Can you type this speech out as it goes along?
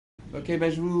Ok,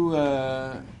 ben je vous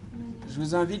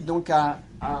invite donc à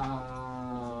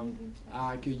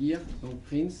accueillir donc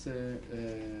Prince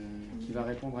qui va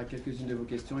répondre à quelques-unes de vos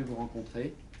questions et vous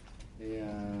rencontrer et,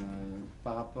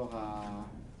 par rapport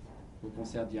au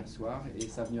concert d'hier soir et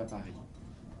sa venue à Paris.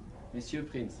 Messieurs,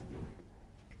 Prince.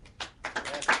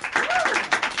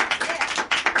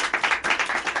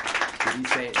 Did he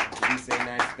say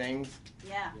nice things?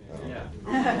 Yeah. Yeah.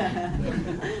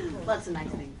 Lots of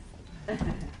nice things.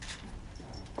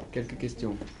 Quelques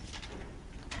questions.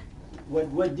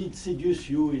 What did seduce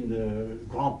you in the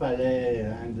Grand Palais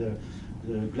and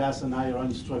the glass and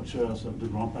iron structures of the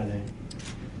Grand Palais?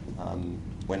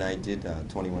 When I did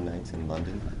 21 Nights in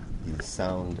London, the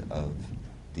sound of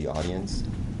the audience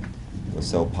was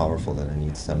so powerful that I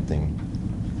need something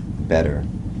better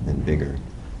and bigger.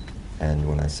 And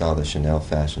when I saw the Chanel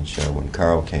fashion show, when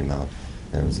Carl came out,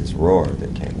 there was this roar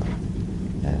that came out,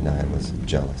 and I was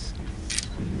jealous.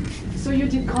 So you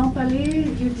did Grand Palais,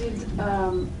 you did,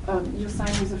 you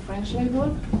signed with a French label.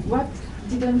 What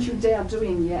didn't you dare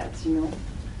doing yet, you know?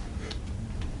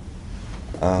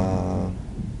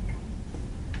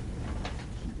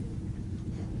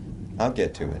 I'll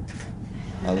get to it.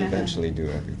 I'll eventually do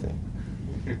everything.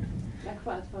 Like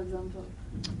what, for example?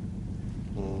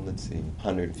 Let's see,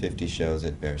 150 shows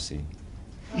at Bercy.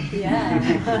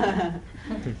 Yeah.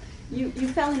 You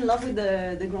fell in love with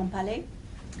the Grand Palais.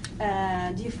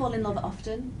 Do you fall in love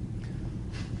often?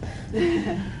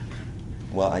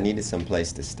 Well, I needed some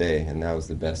place to stay, and that was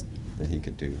the best that he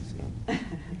could do. So.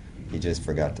 He just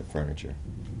forgot the furniture.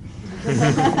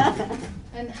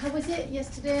 And how was it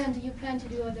yesterday? And do you plan to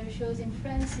do other shows in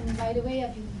France? And by the way,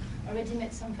 have you already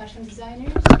met some fashion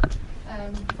designers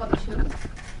for the show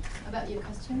about your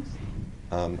costumes?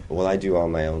 Well, I do all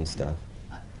my own stuff.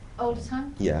 All the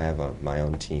time? Yeah, I have my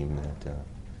own team. That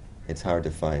it's hard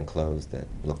to find clothes that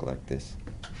look like this.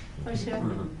 For sure.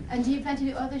 And do you plan to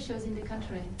do other shows in the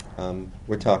country?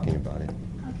 We're talking about it.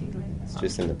 Okay, great. It's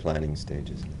just in the planning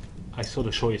stages. I saw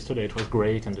the show yesterday. It was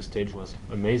great, and the stage was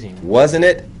amazing. Wasn't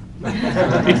it?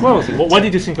 It was. What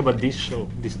did you think about this show,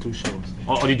 these two shows,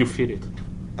 or did you feel it?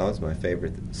 That was my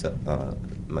favorite.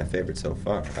 My favorite so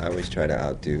far. I always try to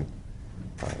outdo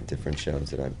different shows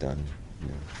that I've done. You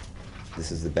know,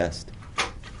 this is the best.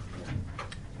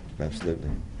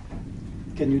 Absolutely.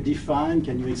 Can you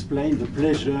explain the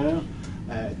pleasure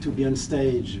to be on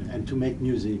stage and to make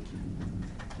music?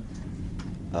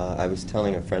 I was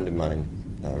telling a friend of mine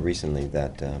recently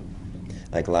that,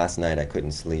 like last night, I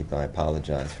couldn't sleep. I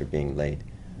apologize for being late.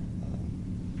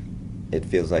 It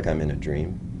feels like I'm in a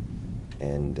dream,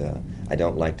 and I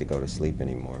don't like to go to sleep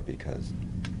anymore because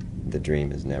the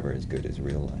dream is never as good as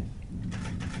real life.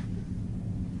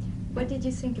 What did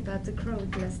you think about the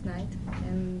crowd last night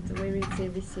and the way they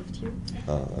received you?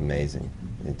 Amazing.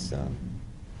 It's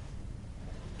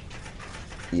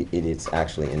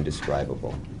actually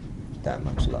indescribable, that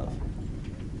much love.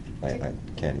 I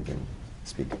can't even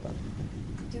speak about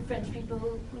it. Do French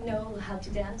people know how to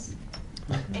dance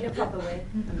in a proper way?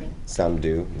 I mean. Some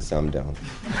do, some don't.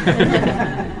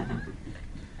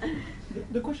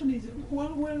 The question is, where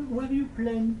are you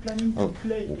planning to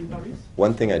play in Paris?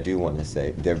 One thing I do want to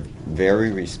say, they're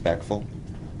very respectful.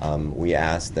 We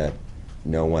asked that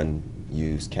no one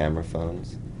use camera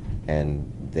phones, and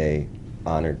they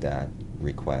honored that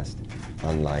request,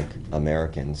 unlike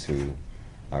Americans who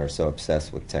are so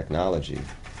obsessed with technology.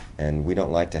 And we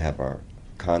don't like to have our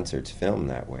concerts filmed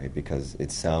that way because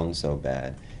it sounds so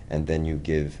bad, and then you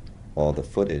give all the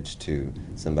footage to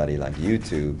somebody like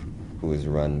YouTube, who is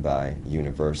run by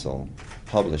Universal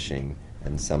Publishing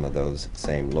and some of those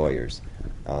same lawyers.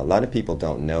 A lot of people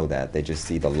don't know that. They just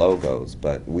see the logos,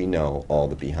 but we know all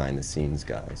the behind-the-scenes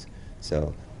guys.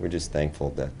 So we're just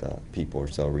thankful that people are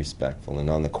so respectful. And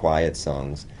on the quiet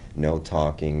songs, no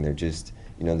talking. They're just,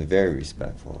 they're very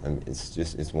respectful. I mean,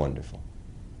 it's wonderful.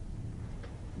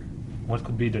 What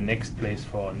could be the next place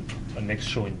for a next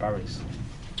show in Paris?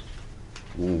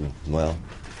 Ooh, well,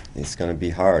 it's going to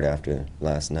be hard after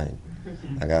last night.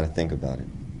 I got to think about it.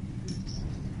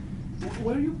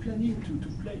 Were you planning to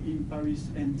play in Paris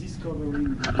and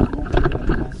discovering the Grand Palais at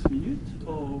the last minute,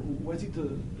 or was it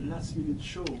a last-minute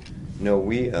show? No,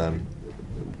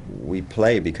 we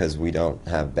play because we don't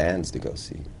have bands to go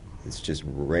see. It's just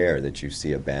rare that you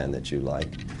see a band that you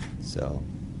like. So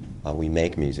we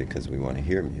make music because we want to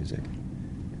hear music.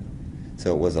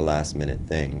 So it was a last-minute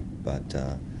thing, but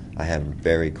I have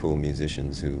very cool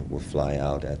musicians who will fly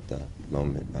out at the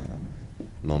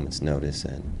moment's notice,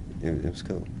 and it was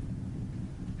cool.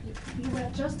 You were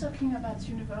just talking about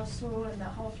Universal and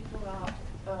how people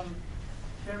are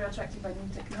very attracted by new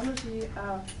technology.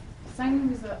 Signing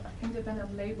with an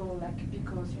independent label,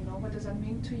 because what does that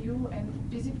mean to you?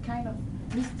 And is it kind of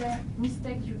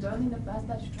mistake you done in the past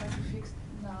that you try to fix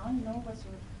now? You know, what's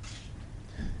your...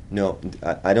 No,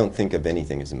 I don't think of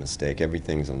anything as a mistake.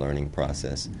 Everything's a learning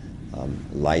process.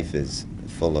 Life is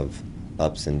full of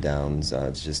ups and downs.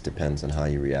 It just depends on how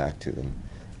you react to them.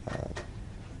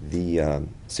 The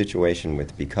situation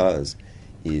with Because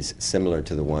is similar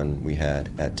to the one we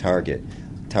had at Target.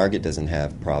 Target doesn't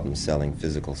have problems selling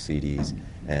physical CDs,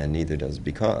 and neither does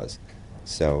Because.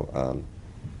 So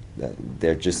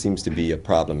there just seems to be a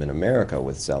problem in America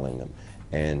with selling them.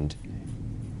 And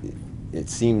it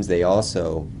seems they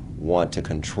also want to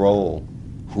control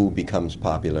who becomes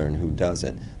popular and who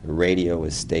doesn't. The radio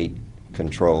is state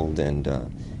controlled, and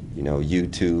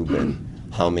YouTube and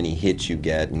how many hits you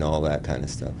get and all that kind of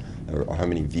stuff, or how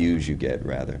many views you get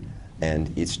rather.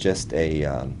 And it's just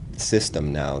a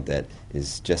system now that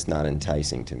is just not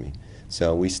enticing to me.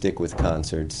 So we stick with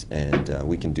concerts, and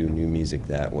we can do new music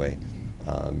that way.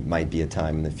 Might be a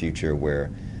time in the future where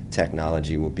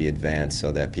technology will be advanced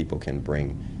so that people can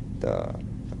bring the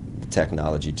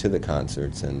technology to the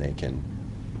concerts, and they can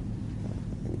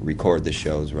record the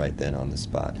shows right then on the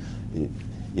spot.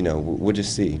 We'll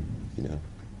just see.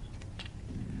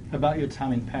 About your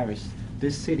time in Paris,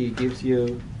 this city gives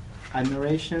you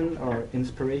admiration or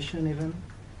inspiration even?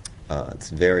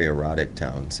 It's a very erotic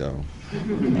town, so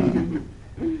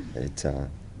it's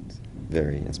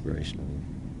very inspirational.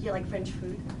 Do you like French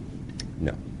food?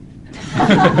 No.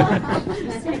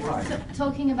 So,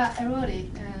 talking about erotic,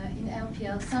 in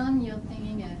LPL Sun, you're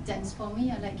thinking dance for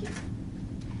me. I like it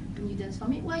when you dance for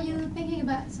me. Were you thinking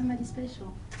about somebody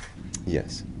special?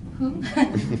 Yes. Who?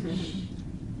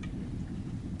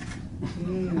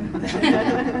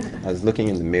 I was looking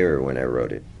in the mirror when I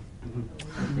wrote it.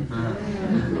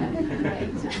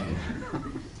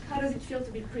 How does it feel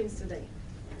to be Prince today?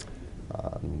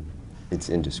 It's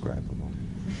indescribable.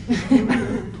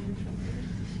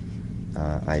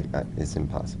 It's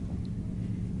impossible.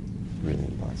 Really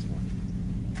impossible.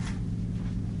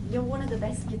 You're one of the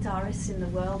best guitarists in the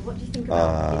world. What do you think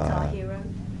about Guitar Hero?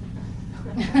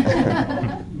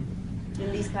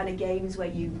 In these kind of games where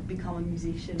you become a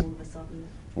musician all of a sudden.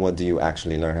 Well, do you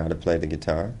actually learn how to play the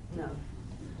guitar? No.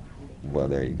 Well,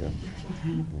 there you go.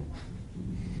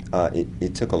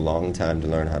 It took a long time to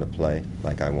learn how to play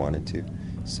like I wanted to.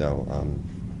 So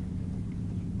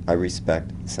I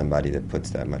respect somebody that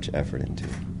puts that much effort into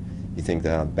it. You think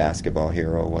they'll have basketball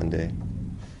hero one day?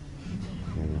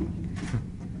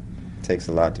 It takes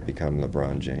a lot to become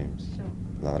LeBron James. Sure.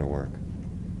 A lot of work.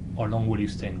 How long will you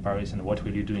stay in Paris, and what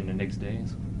will you do in the next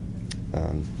days?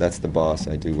 That's the boss.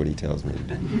 I do what he tells me to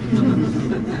do.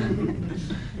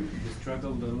 You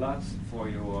struggled a lot for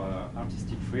your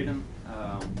artistic freedom.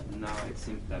 Now it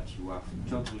seems that you have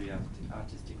totally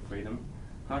artistic freedom.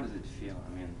 How does it feel? I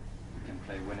mean, you can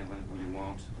play whenever you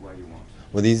want, where you want.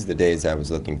 Well, these are the days I was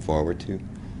looking forward to.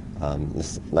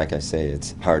 Like I say,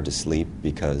 it's hard to sleep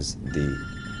because the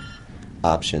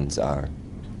options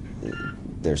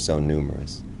they're so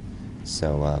numerous.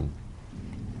 So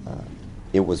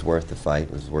it was worth the fight.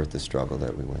 It was worth the struggle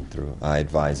that we went through. I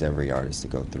advise every artist to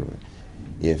go through it,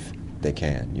 if they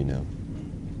can,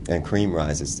 And cream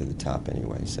rises to the top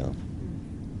anyway, so.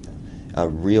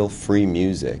 Real free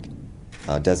music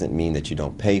doesn't mean that you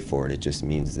don't pay for it. It just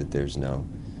means that there's no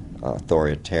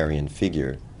authoritarian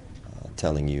figure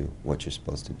telling you what you're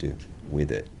supposed to do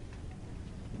with it.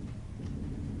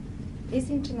 Is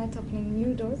internet opening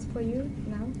new doors for you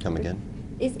now? Come again?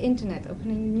 Is internet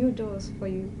opening new doors for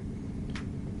you?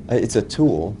 It's a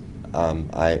tool.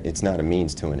 It's not a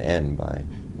means to an end by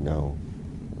no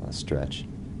stretch.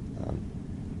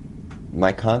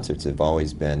 My concerts have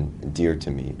always been dear to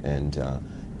me, and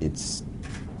it's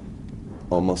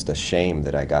almost a shame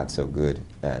that I got so good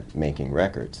at making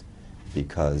records,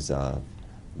 because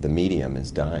the medium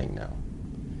is dying now.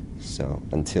 So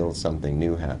until something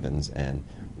new happens and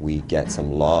we get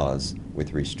some laws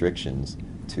with restrictions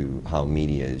to how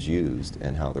media is used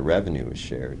and how the revenue is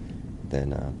shared,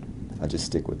 then I'll just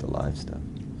stick with the live stuff.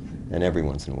 And every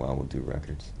once in a while we'll do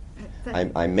records.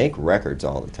 I make records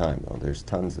all the time, though. There's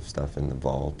tons of stuff in the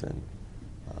vault, and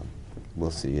we'll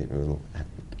see. It'll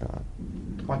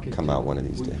come out one of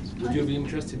these days. Would you be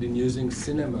interested in using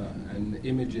cinema and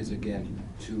images again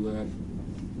to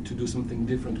do something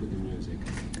different with the music?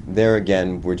 There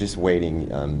again, we're just waiting.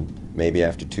 Maybe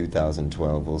after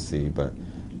 2012, we'll see. But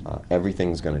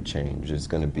everything's going to change. There's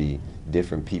going to be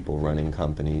different people running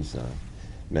companies.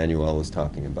 Manuel was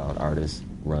talking about artists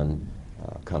run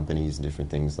companies and different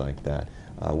things like that.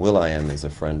 will.i.am is a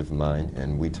friend of mine,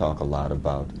 and we talk a lot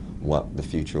about what the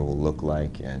future will look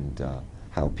like and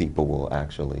how people will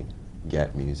actually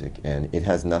get music. And it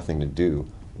has nothing to do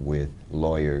with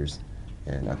lawyers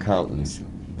and accountants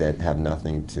that have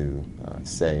nothing to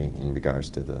say in regards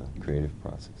to the creative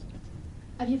process.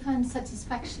 Have you found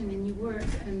satisfaction in your work,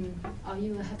 and are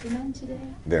you a happy man today?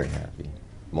 Very happy.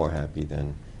 More happy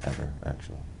than ever,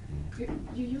 actually.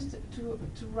 You used to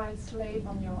write slave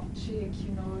on your cheek,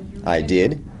 you know. I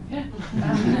did? Yeah.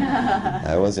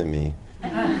 That wasn't me.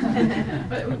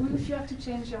 But if you have to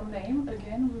change your name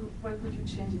again, what would you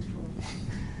change it for?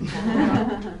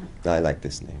 I like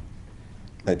this name.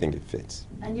 I think it fits.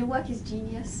 And your work is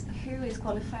genius. Who is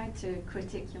qualified to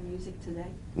critique your music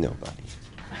today? Nobody.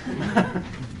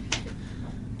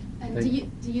 And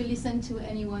do you listen to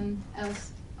anyone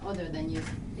else other than you?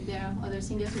 If there are other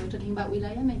singers, we were talking about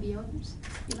will.i.am, maybe others?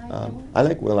 I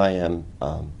like will.i.am,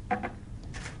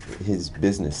 his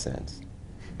business sense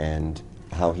and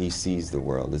how he sees the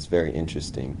world. It's very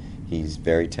interesting. He's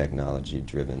very technology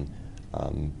driven,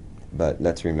 but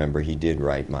let's remember he did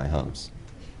write My Humps.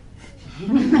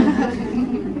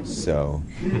 So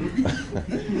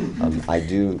I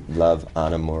do love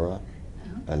Anna Mura.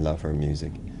 I love her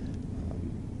music.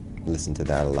 Listen to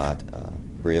that a lot.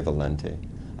 Bria Valente.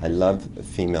 I love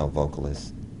female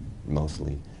vocalists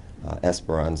mostly.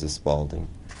 Esperanza Spalding.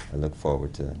 I look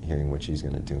forward to hearing what she's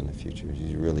going to do in the future.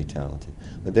 She's really talented.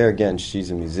 But there again,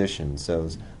 she's a musician. So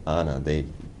is Anna. They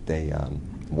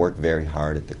work very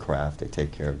hard at the craft. They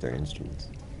take care of their instruments.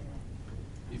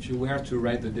 If you were to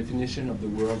write the definition of the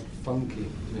word funky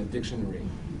in a dictionary,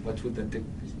 what would that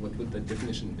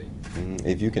definition be?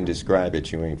 If you can describe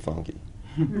it, you ain't funky.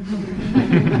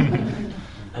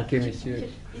 Okay, monsieur.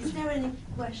 Is there any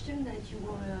question that you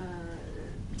want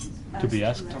to be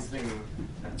asked?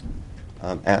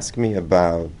 Ask me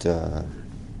about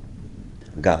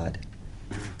God.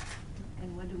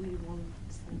 And what do we want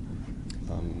to say?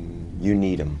 You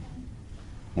need him.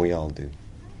 We all do.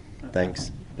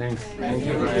 Thanks. Thanks. Thank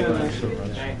you very much.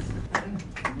 Thanks.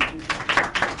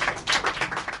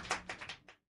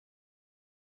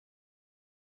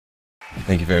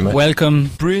 Thank you very much. Welcome.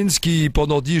 Prince qui,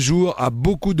 pendant 10 jours, a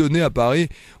beaucoup donné à Paris.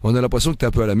 On a l'impression que t'es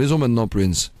un peu à la maison maintenant,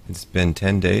 Prince. It's been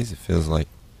 10 days. It feels like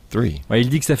 3. Ouais, il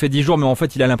dit que ça fait 10 jours, mais en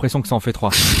fait, il a l'impression que ça en fait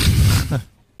 3.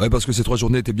 Ouais, parce que ces 3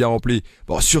 journées étaient bien remplies.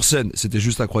 Bon, sur scène, c'était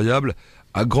juste incroyable.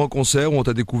 Un grand concert où on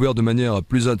t'a découvert de manière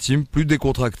plus intime, plus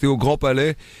décontractée, au Grand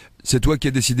Palais. C'est toi qui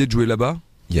as décidé de jouer là-bas?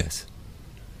 Yes.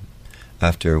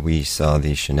 After we saw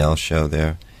the Chanel show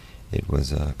there, it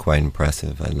was quite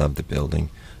impressive. I loved the building.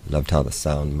 Loved how the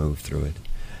sound moved through it.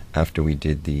 After we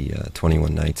did the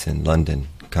 21 Nights in London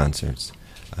concerts,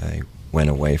 I went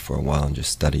away for a while and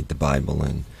just studied the Bible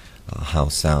and how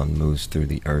sound moves through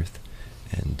the earth.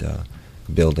 And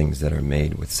buildings that are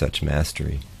made with such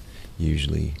mastery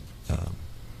usually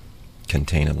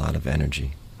contain a lot of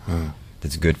energy.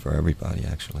 That's good for everybody,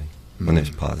 actually. When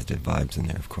there's positive vibes in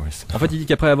there, of course. En fait, il dit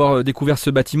qu'après avoir découvert ce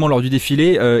bâtiment lors du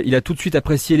défilé, il a tout de suite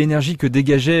apprécié l'énergie que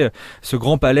dégageait ce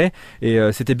grand palais et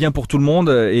c'était bien pour tout le monde.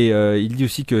 Et il dit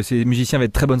aussi que ces musiciens avaient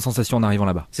de très bonnes sensations en arrivant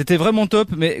là-bas. C'était vraiment top.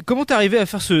 Mais comment t'es arrivé à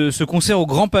faire ce concert au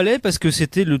Grand Palais? Parce que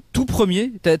c'était le tout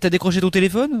premier. T'as décroché ton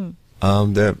téléphone?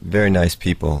 They're very nice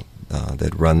people that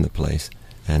run the place,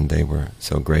 and they were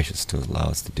so gracious to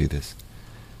allow us to do this.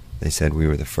 They said we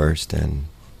were the first, and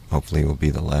hopefully we'll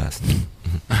be the last.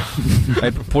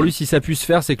 Ouais, pour lui, si ça pu se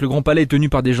faire, c'est que le Grand Palais est tenu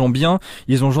par des gens bien.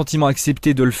 Ils ont gentiment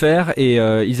accepté de le faire et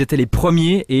ils étaient les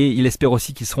premiers et il espère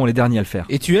aussi qu'ils seront les derniers à le faire.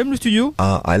 Et tu aimes le studio?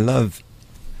 I love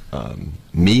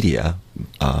media.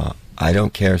 I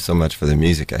don't care so much for the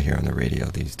music I hear on the radio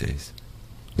these days.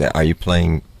 Are you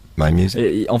playing my music?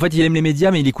 Et, en fait, il aime les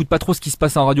médias, mais il écoute pas trop ce qui se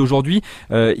passe en radio aujourd'hui.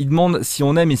 Il demande si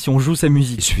on aime et si on joue sa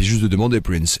musique. Il suffit juste de demander,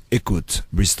 Prince. Écoute,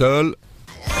 Bristol.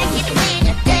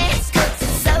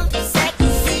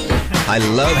 I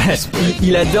love this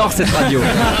il adore cette radio.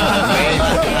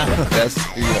 Best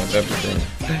studio I've ever been.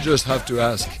 Just have to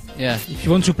ask. Yeah, if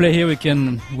you want to play here, we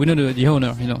know the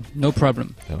owner, no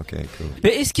problem. Okay, cool.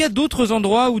 Mais est-ce qu'il y a d'autres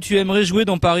endroits où tu aimerais jouer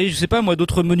dans Paris? Je sais pas moi,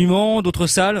 d'autres monuments, d'autres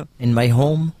salles? In my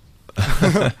home.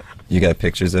 You got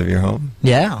pictures of your home?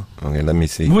 Yeah. Okay, let me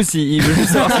see. Moi aussi, il veut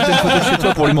juste savoir si t'as une photo de chez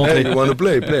toi pour lui montrer. Hey, you want to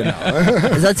play now.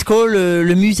 That's called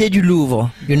le musée du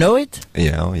Louvre. You know it?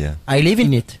 Yeah, oh yeah. I live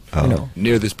in it. Oh. You know.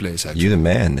 Near this place, actually. You the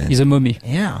man, then. He's a mummy.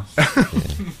 Yeah.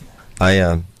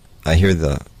 I hear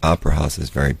the opera house is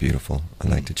very beautiful. I'd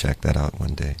like to check that out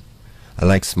one day. I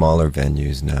like smaller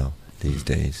venues now, these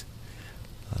days.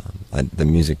 The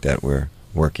music that we're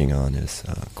working on is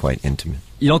quite intimate.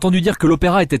 Il a entendu dire que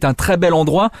l'opéra était un très bel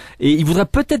endroit et il voudrait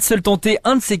peut-être se le tenter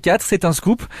un de ces quatre, c'est un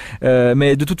scoop.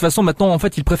 Mais de toute façon, maintenant, en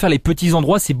fait, il préfère les petits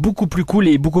endroits, c'est beaucoup plus cool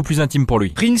et beaucoup plus intime pour lui.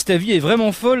 Prince, ta vie est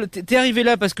vraiment folle. T'es arrivé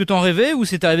là parce que t'en rêvais ou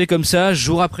c'est arrivé comme ça,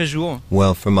 jour après jour?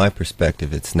 Well, from my perspective,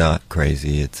 it's not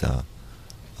crazy. It's a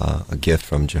gift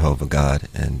from Jehovah God,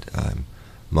 and I'm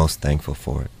most thankful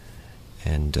for it.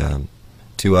 And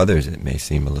to others, it may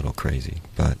seem a little crazy,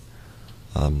 but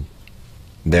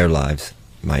their lives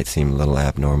might seem a little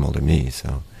abnormal to me,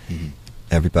 so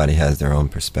everybody has their own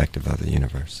perspective of the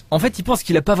universe. En fait, il pense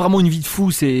qu'il a pas vraiment une vie de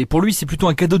fou. Pour lui, c'est plutôt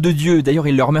un cadeau de Dieu. D'ailleurs,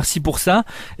 il le remercie pour ça.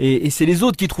 Et c'est les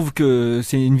autres qui trouvent que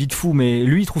c'est une vie de fou, mais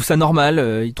lui, il trouve ça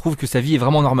normal. Il trouve que sa vie est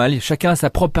vraiment normale. Chacun a sa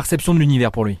propre perception de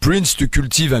l'univers pour lui. Prince, tu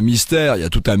cultives un mystère, il y a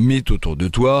tout un mythe autour de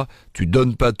toi, tu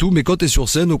donnes pas tout, mais quand t'es sur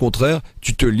scène, au contraire,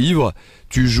 tu te livres,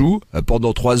 tu joues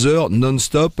pendant 3 heures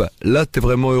non-stop. Là, t'es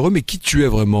vraiment heureux, mais qui tu es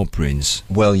vraiment, Prince?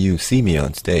 Well, you see me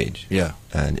on stage. Yeah.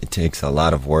 And it takes a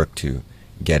lot of work to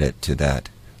get it to that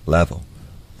level.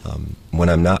 When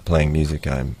I'm not playing music,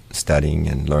 I'm studying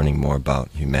and learning more about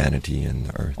humanity and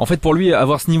the earth. En fait, pour lui,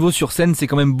 avoir ce niveau sur scène, c'est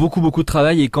quand même beaucoup de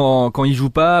travail. Et quand il joue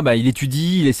pas, il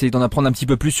étudie, il essaie d'en apprendre un petit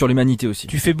peu plus sur l'humanité aussi.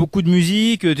 Tu fais beaucoup de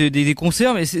musique, des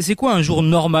concerts, mais c'est quoi un jour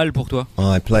normal pour toi?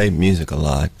 Well, I play music a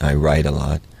lot, I write a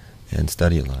lot, and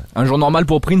study a lot. Un jour normal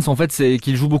pour Prince, en fait, c'est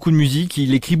qu'il joue beaucoup de musique,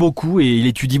 il écrit beaucoup et il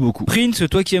étudie beaucoup. Prince,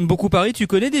 toi qui aimes beaucoup Paris, tu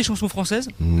connais des chansons françaises?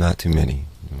 Not too many.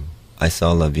 I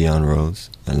saw La Vie en Rose.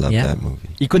 I love that movie.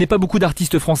 Il connaît pas beaucoup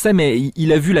d'artistes français, mais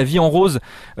il a vu La Vie en Rose,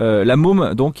 La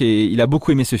Môme, donc, et il a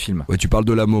beaucoup aimé ce film. Ouais, tu parles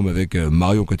de La Môme avec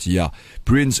Marion Cotillard.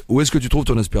 Prince, où est-ce que tu trouves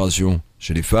ton inspiration?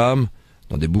 Chez les femmes?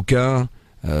 Dans des bouquins?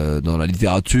 Dans la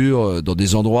littérature? Dans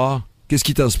des endroits? Qu'est-ce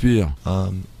qui t'inspire?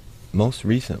 Most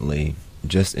recently,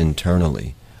 just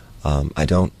internally, I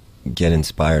don't get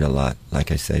inspired a lot,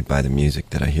 like I say, by the music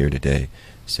that I hear today,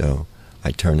 so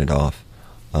I turn it off.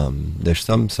 There's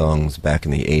some songs back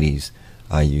in the 80s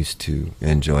I used to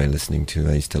enjoy listening to.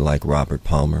 I used to like Robert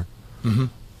Palmer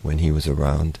when he was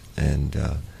around. And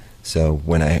so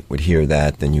when I would hear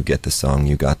that, then you get the song,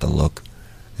 you got the look,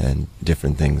 and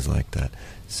different things like that.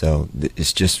 So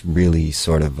it's just really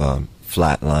sort of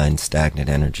flatline, stagnant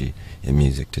energy in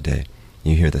music today.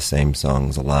 You hear the same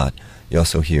songs a lot. You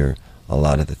also hear a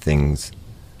lot of the things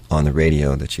on the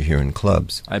radio that you hear in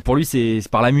clubs. Pour lui, c'est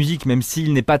par la musique, même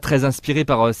s'il n'est pas très inspiré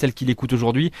par celle qu'il écoute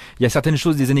aujourd'hui. Il y a certaines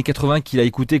choses des années 80 qu'il a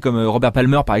écoutées, comme Robert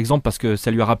Palmer par exemple, parce que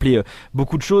ça lui a rappelé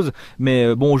beaucoup de choses.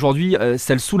 Mais bon, aujourd'hui,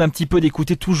 ça le saoule un petit peu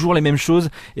d'écouter toujours les mêmes choses,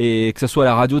 et que ce soit à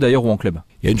la radio d'ailleurs ou en club.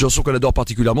 Il y a une chanson qu'on adore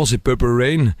particulièrement, c'est Purple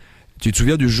Rain. Tu te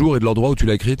souviens du jour et de l'endroit où tu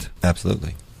l'as écrite? Absolutely.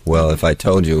 Well, if I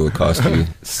told you, it would cost you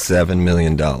 $7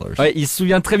 million. Ouais, il se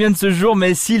souvient très bien de ce jour,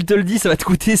 mais s'il te le dit, ça va te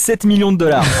coûter $7 millions. Ok.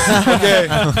 La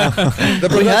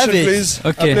production, please.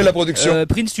 Okay. Appelez la production.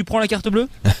 Prince, tu prends la carte bleue?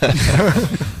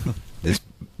 This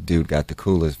dude got the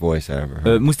coolest voice I ever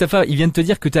heard. Mustapha, il vient de te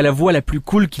dire que t'as la voix la plus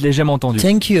cool qu'il ait jamais entendue.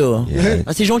 Thank you. Yeah.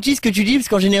 C'est gentil ce que tu dis, parce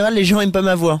qu'en général, les gens aiment pas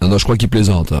ma voix. Non, je crois qu'il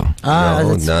plaisante. Hein. No,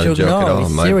 that's not a joke. joke at No, all.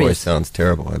 it's My serious. voice sounds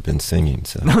terrible. I've been singing,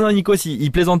 so. Non, Nikos,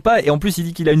 il plaisante pas, et en plus il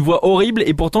dit qu'il a une voix horrible,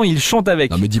 et pourtant il chante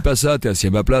avec. Non mais dis pas ça, t'es assis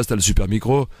à ma place, t'as le super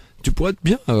micro. Tu pourrais être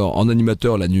bien en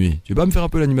animateur la nuit. Tu veux pas me faire un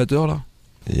peu l'animateur là?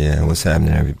 Yeah, what's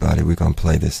happening, everybody? We're gonna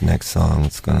play this next song.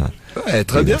 It's gonna Ouais,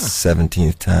 très be bien. the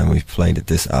 17th time we've played it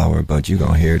this hour, but you're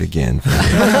gonna hear it again.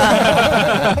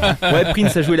 Ouais,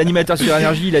 Prince a joué l'animateur sur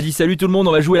Énergie, il a dit salut tout le monde,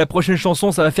 on va jouer la prochaine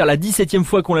chanson, ça va faire la 17e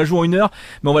fois qu'on la joue en 1 heure,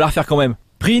 mais on va la refaire quand même.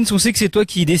 Prince, on sait que c'est toi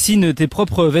qui dessines tes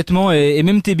propres vêtements et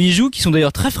même tes bijoux, qui sont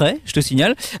d'ailleurs très frais, je te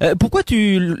signale. Pourquoi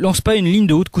tu lances pas une ligne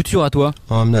de haute couture à toi?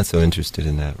 Oh, I'm not so interested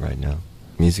in that right now.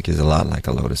 Music is a lot like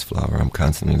a lotus flower. I'm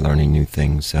constantly learning new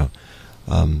things, so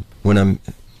when I'm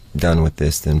done with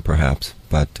this, then perhaps,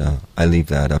 but I leave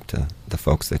that up to the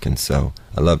folks that can sew.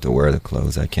 I love to wear the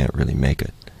clothes, I can't really make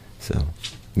it, so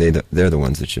they're the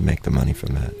ones that should make the money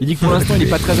from that. Il dit que pour l'instant il est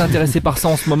pas très intéressé par ça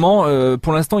en ce moment,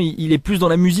 pour l'instant il est plus dans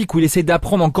la musique où il essaie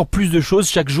d'apprendre encore plus de choses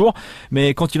chaque jour,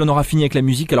 mais quand il en aura fini avec la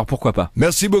musique, alors pourquoi pas.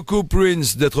 Merci beaucoup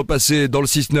Prince d'être passé dans le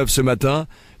 6-9 ce matin.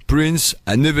 Prince,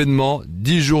 un événement,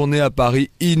 10 journées à Paris,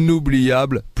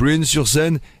 inoubliable. Prince sur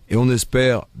scène, et on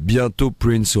espère bientôt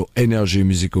Prince au Energy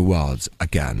Music Awards à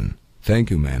Cannes. Thank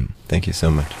you, man. Thank you so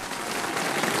much.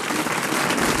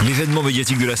 L'événement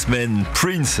médiatique de la semaine,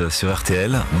 Prince sur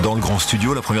RTL, dans le grand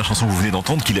studio, la première chanson que vous venez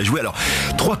d'entendre qu'il a joué. Alors,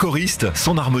 3 choristes,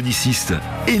 son harmoniciste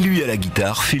et lui à la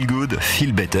guitare, Feel Good,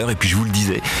 Feel Better. Et puis je vous le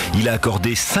disais, il a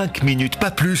accordé 5 minutes,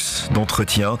 pas plus,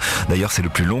 d'entretien. D'ailleurs, c'est le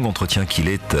plus long entretien qu'il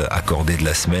ait accordé de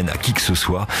la semaine à qui que ce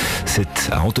soit.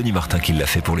 C'est à Anthony Martin qu'il l'a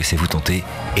fait pour Laissez-vous tenter.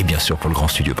 Et bien sûr pour le grand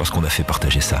studio, parce qu'on a fait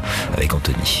partager ça avec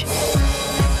Anthony.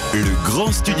 Le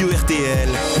grand studio RTL,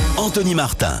 Anthony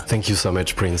Martin. Thank you so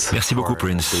much, Prince. Merci beaucoup,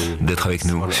 Prince, d'être avec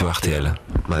nous sur RTL.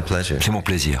 My pleasure. C'est mon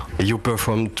plaisir. You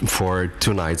performed for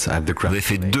 2 nights at the Vous avez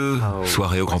fait 2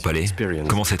 soirées au Grand Palais.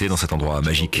 Comment c'était dans cet endroit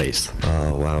magique?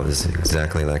 Oh wow, it was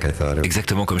exactly like I thought it.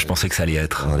 Exactement comme je pensais que ça allait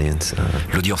être.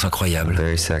 L'audience incroyable.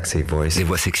 Very sexy voice. Les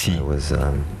voix sexy.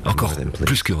 Encore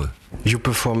plus qu'heureux. You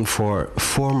performed for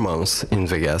 4 months in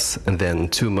Vegas and then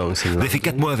 2 months in London. Vous avez fait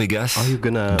 4 mois à Vegas,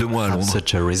 2 mois à Londres.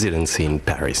 Such a residency in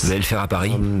Paris. Vous allez le faire à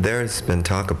Paris? There's been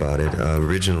talk about it.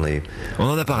 Originally, on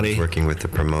en a parlé. Working with the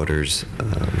promoters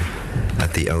at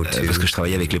the O2. Parce que je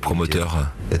travaillais avec les promoteurs.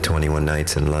 The 21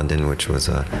 Nights in London, which was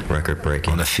a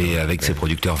record-breaking. On a fait avec ces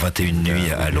producteurs 21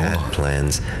 nuits à Londres.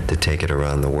 Plans to take it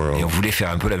around the world. Et on voulait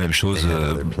faire un peu la même chose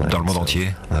dans le monde entier.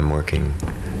 I'm working.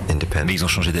 Mais ils ont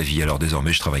changé d'avis, alors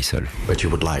désormais je travaille seul.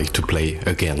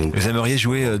 Vous aimeriez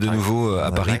jouer de nouveau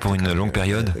à Paris pour une longue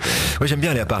période? Oui, j'aime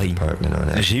bien aller à Paris.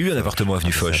 J'ai eu un appartement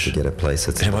avenue Foch.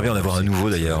 J'aimerais bien en avoir un nouveau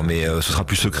d'ailleurs, mais ce sera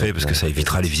plus secret parce que ça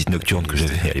évitera les visites nocturnes que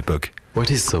j'avais à l'époque.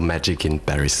 Qu'est-ce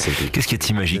qui est de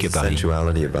si magique à Paris? Il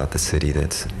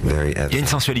y a une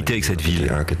sensualité avec cette ville.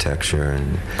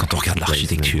 Quand on regarde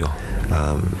l'architecture,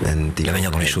 la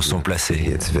manière dont les choses sont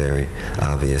placées,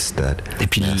 et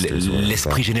puis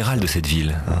l'esprit général de cette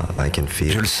ville.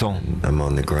 Je le sens,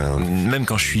 même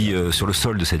quand je suis sur le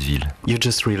sol de cette ville. Vous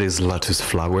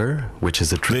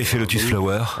avez fait Lotus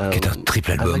Flower, qui est un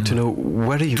triple album.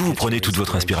 D'où vous prenez toute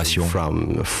votre inspiration pour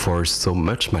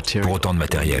autant de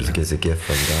matériel?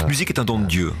 La musique est un don de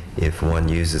Dieu. Et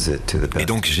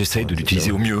donc j'essaie de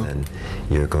l'utiliser au mieux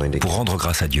pour rendre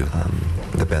grâce à Dieu.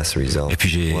 Et puis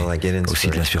j'ai aussi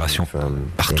de l'inspiration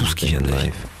par tout ce qui vient de la vie.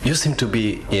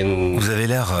 Vous avez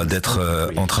l'air d'être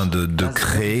en train de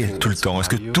créer tout le temps. Est-ce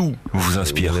que tout vous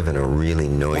inspire? On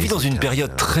vit dans une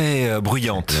période très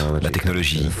bruyante, la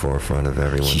technologie,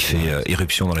 qui fait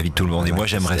éruption dans la vie de tout le monde. Et moi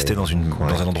j'aime rester dans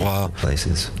un endroit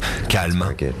calme.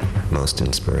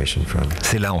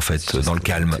 C'est là en fait, dans le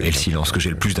calme et le silence, que j'ai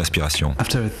le plus d'inspiration.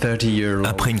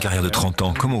 Après une carrière de 30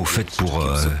 ans, comment vous faites pour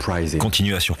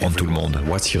continuer à surprendre tout le monde?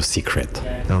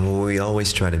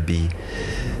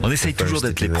 On essaye toujours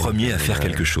d'être les premiers à faire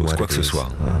quelque chose, quoi que ce soit.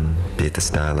 Que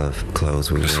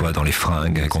ce soit dans les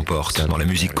fringues qu'on porte, dans la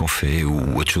musique qu'on fait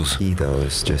ou autre chose.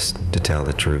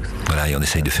 Voilà, et on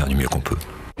essaye de faire du mieux qu'on peut.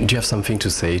 Vous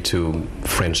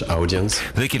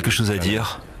avez quelque chose à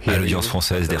dire à l'audience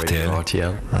française d'RTL?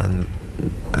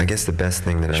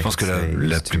 Je pense que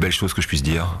la plus belle chose que je puisse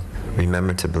dire,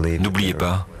 n'oubliez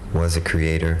pas qu'il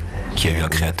y a eu un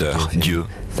créateur, Dieu,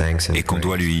 et qu'on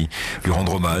doit lui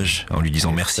rendre hommage en lui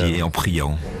disant merci et en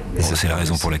priant. C'est la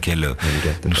raison pour laquelle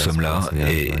nous sommes là,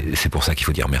 et c'est pour ça qu'il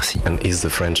faut dire merci.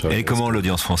 Et comment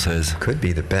l'audience française?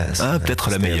 Ah, peut-être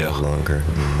la meilleure.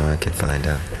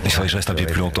 Il faudrait que je reste un peu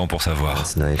plus longtemps pour savoir.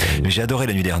 Mais j'ai adoré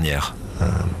la nuit dernière.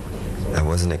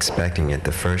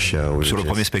 Sur le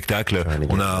premier spectacle,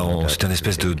 c'était une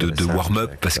espèce de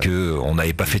warm-up parce qu'on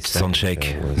n'avait pas fait de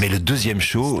soundcheck. Mais le deuxième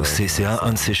show, c'est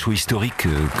un de ces shows historiques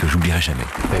que j'oublierai jamais.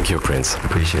 Thank you, Prince.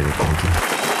 Appreciate it. Thank you.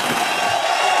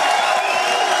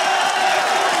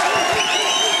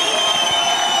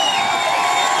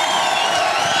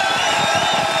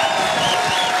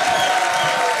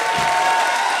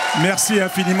 Merci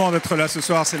infiniment d'être là ce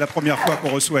soir. C'est la première fois qu'on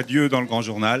reçoit Dieu dans le Grand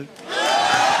Journal.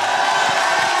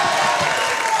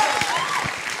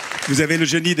 Vous avez le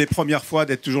génie des premières fois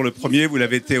d'être toujours le premier. Vous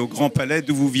l'avez été au Grand Palais.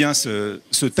 D'où vous vient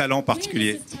ce talent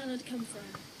particulier?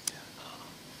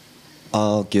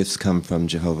 All gifts come from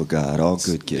Jehovah God, all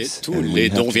good gifts. Tous les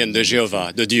dons viennent de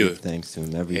Jéhovah, de Dieu.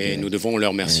 Et nous devons le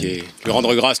remercier, lui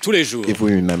rendre grâce tous les jours.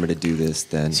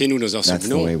 Si nous nous en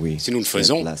souvenons, si nous le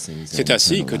faisons, c'est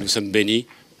ainsi que nous sommes bénis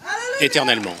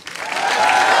éternellement.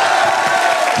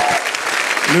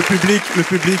 Le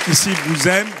public ici vous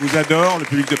aime, vous adore, le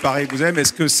public de Paris vous aime.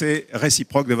 Est-ce que c'est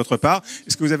réciproque de votre part?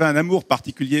 Est-ce que vous avez un amour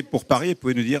particulier pour Paris et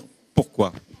pouvez nous dire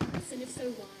pourquoi?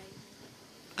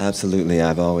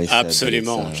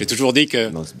 Absolument. J'ai toujours dit que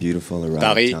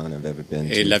Paris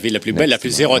est la ville la plus belle, la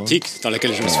plus érotique dans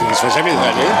laquelle je ne suis jamais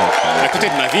allé, à côté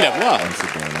de ma ville à moi.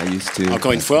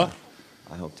 Encore une fois,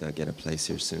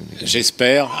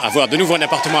 j'espère avoir de nouveau un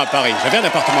appartement à Paris. J'avais un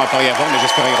appartement à Paris avant, mais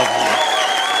j'espère y revenir.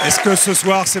 Est-ce que ce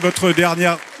soir, c'est votre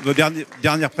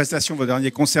dernière prestation, votre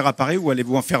dernier concert à Paris, ou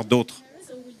allez-vous en faire d'autres?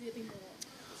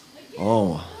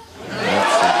 Oh,